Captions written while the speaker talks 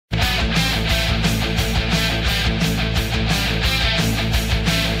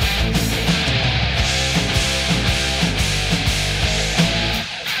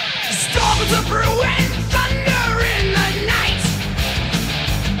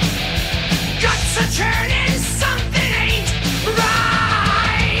turning, something ain't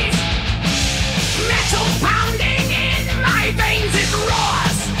right. Metal pounding in my veins, it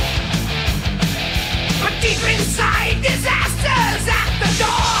roars. But deep inside, disaster's at the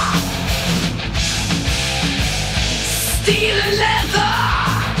door. Steel and leather,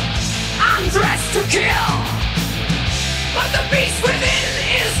 I'm dressed to kill. But the beast within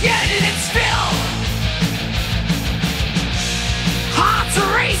is getting its fill. Hearts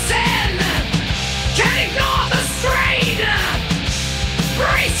are racing, can't ignore the strain.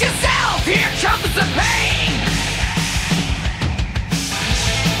 Brace yourself, here comes the pain.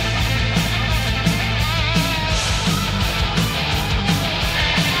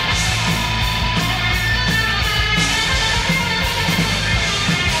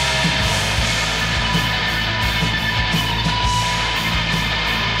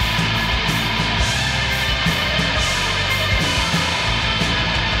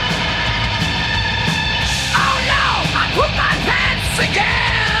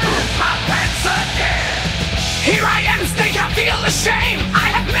 Here I am, Meatstick, I feel the shame. I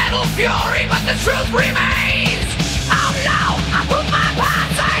have metal fury, but the truth remains. Oh no, I put my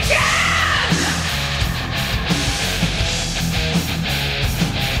pants again.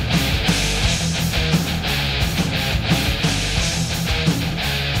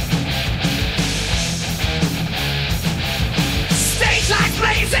 Stage lights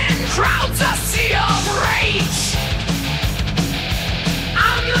blazing, crowds a sea of rage.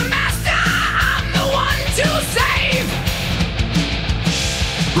 I'm the master, I'm the one to save.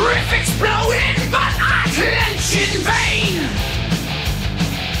 Riff exploding, but I clench in vain.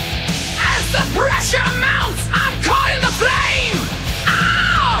 As the pressure mounts, I'm caught in the flame.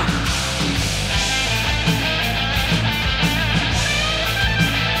 Ow!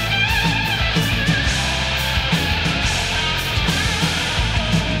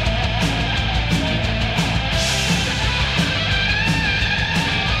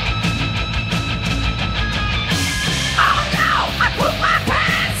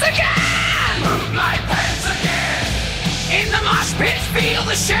 Feel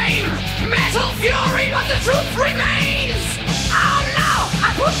the shame, metal fury, but the truth remains. Oh no, I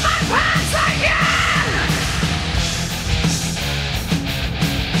put my pants again.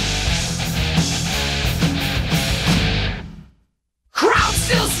 Crowd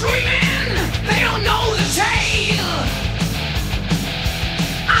still screaming, they don't know the tale.